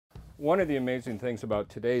One of the amazing things about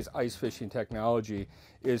today's ice fishing technology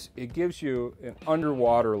is it gives you an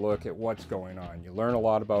underwater look at what's going on. You learn a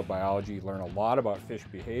lot about biology, you learn a lot about fish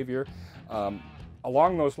behavior.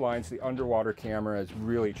 Along those lines, the underwater camera has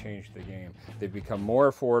really changed the game. They've become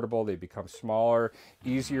more affordable, they've become smaller,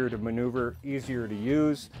 easier to maneuver, easier to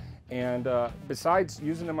use, and besides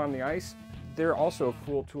using them on the ice, they're also a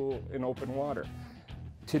cool tool in open water.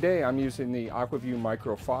 Today I'm using the Aqua-View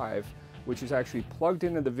Micro 5, which is actually plugged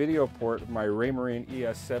into the video port of my Raymarine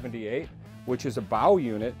ES78, which is a bow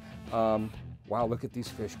unit. Wow, look at these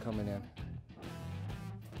fish coming in.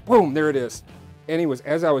 Boom, there it is. Anyways,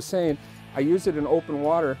 as I was saying, I used it in open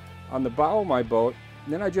water on the bow of my boat,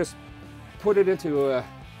 and then I just put it into a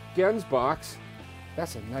Gens box.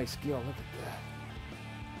 That's a nice gill, look at that.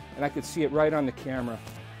 And I could see it right on the camera.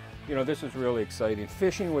 You know, this is really exciting.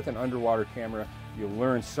 Fishing with an underwater camera, you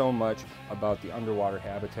learn so much about the underwater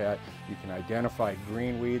habitat. You can identify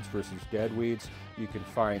green weeds versus dead weeds. You can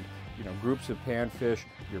find, groups of panfish,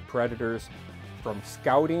 your predators. From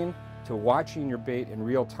scouting to watching your bait in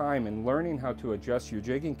real time and learning how to adjust your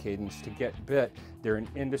jigging cadence to get bit, they're an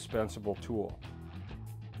indispensable tool.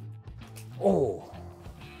 Oh,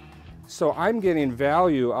 so I'm getting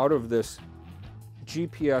value out of this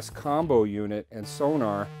GPS combo unit and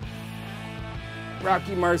sonar.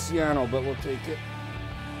 Rocky Marciano, but we'll take it.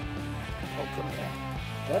 Oh, come on.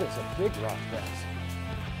 That is a big rock bass.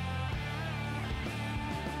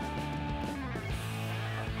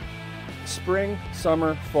 Spring,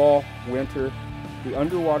 summer, fall, winter, the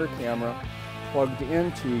underwater camera plugged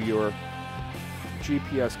into your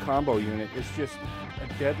GPS combo unit is just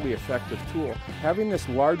a deadly effective tool. Having this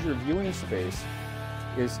larger viewing space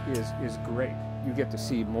is great. You get to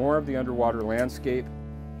see more of the underwater landscape.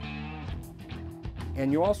 And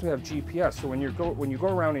you also have GPS, so when you go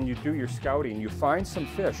around and you do your scouting, you find some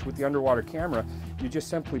fish with the underwater camera, you just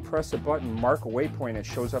simply press a button, mark a waypoint, it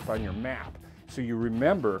shows up on your map. So you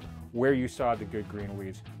remember where you saw the good green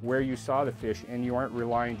weeds, where you saw the fish, and you aren't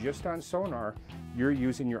relying just on sonar, you're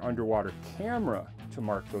using your underwater camera to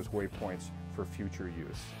mark those waypoints for future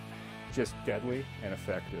use. Just deadly and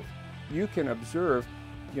effective. You can observe,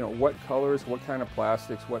 what colors, what kind of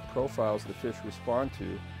plastics, what profiles the fish respond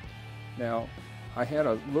to. Now, I had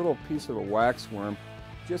a little piece of a waxworm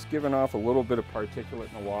just giving off a little bit of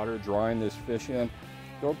particulate in the water, drawing this fish in.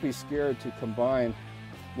 Don't be scared to combine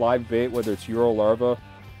live bait, whether it's Euro larva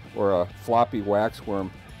or a floppy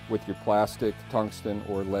waxworm, with your plastic, tungsten,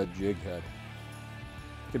 or lead jig head.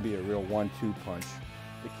 It could be a real 1-2 punch.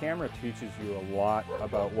 The camera teaches you a lot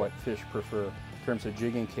about what fish prefer in terms of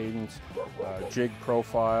jigging cadence, jig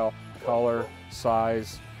profile, color,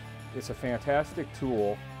 size. It's a fantastic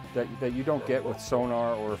tool that you don't get with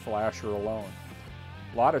sonar or a flasher alone.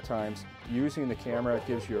 A lot of times, using the camera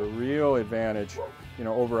gives you a real advantage,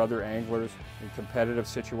 over other anglers in competitive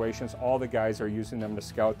situations. All the guys are using them to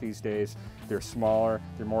scout these days. They're smaller,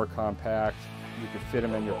 they're more compact. You can fit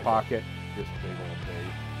them in your pocket. This big old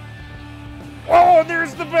bait. Oh,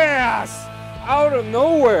 there's the bass! Out of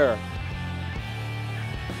nowhere!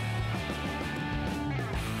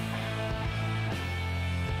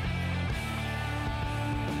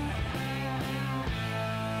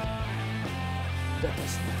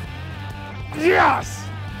 Yes!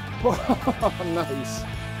 Oh, nice.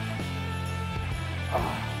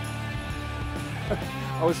 Oh.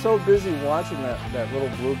 I was so busy watching that little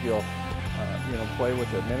bluegill, play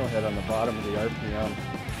with the minnow head on the bottom of the RPM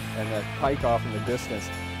and that pike off in the distance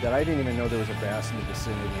that I didn't even know there was a bass in the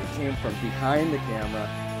vicinity. It came from behind the camera,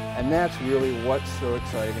 and that's really what's so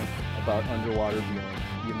exciting about underwater viewing.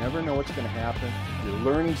 You never know what's going to happen. You're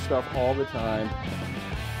learning stuff all the time.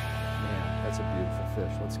 Man, that's a beautiful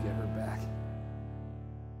fish. Let's get her back.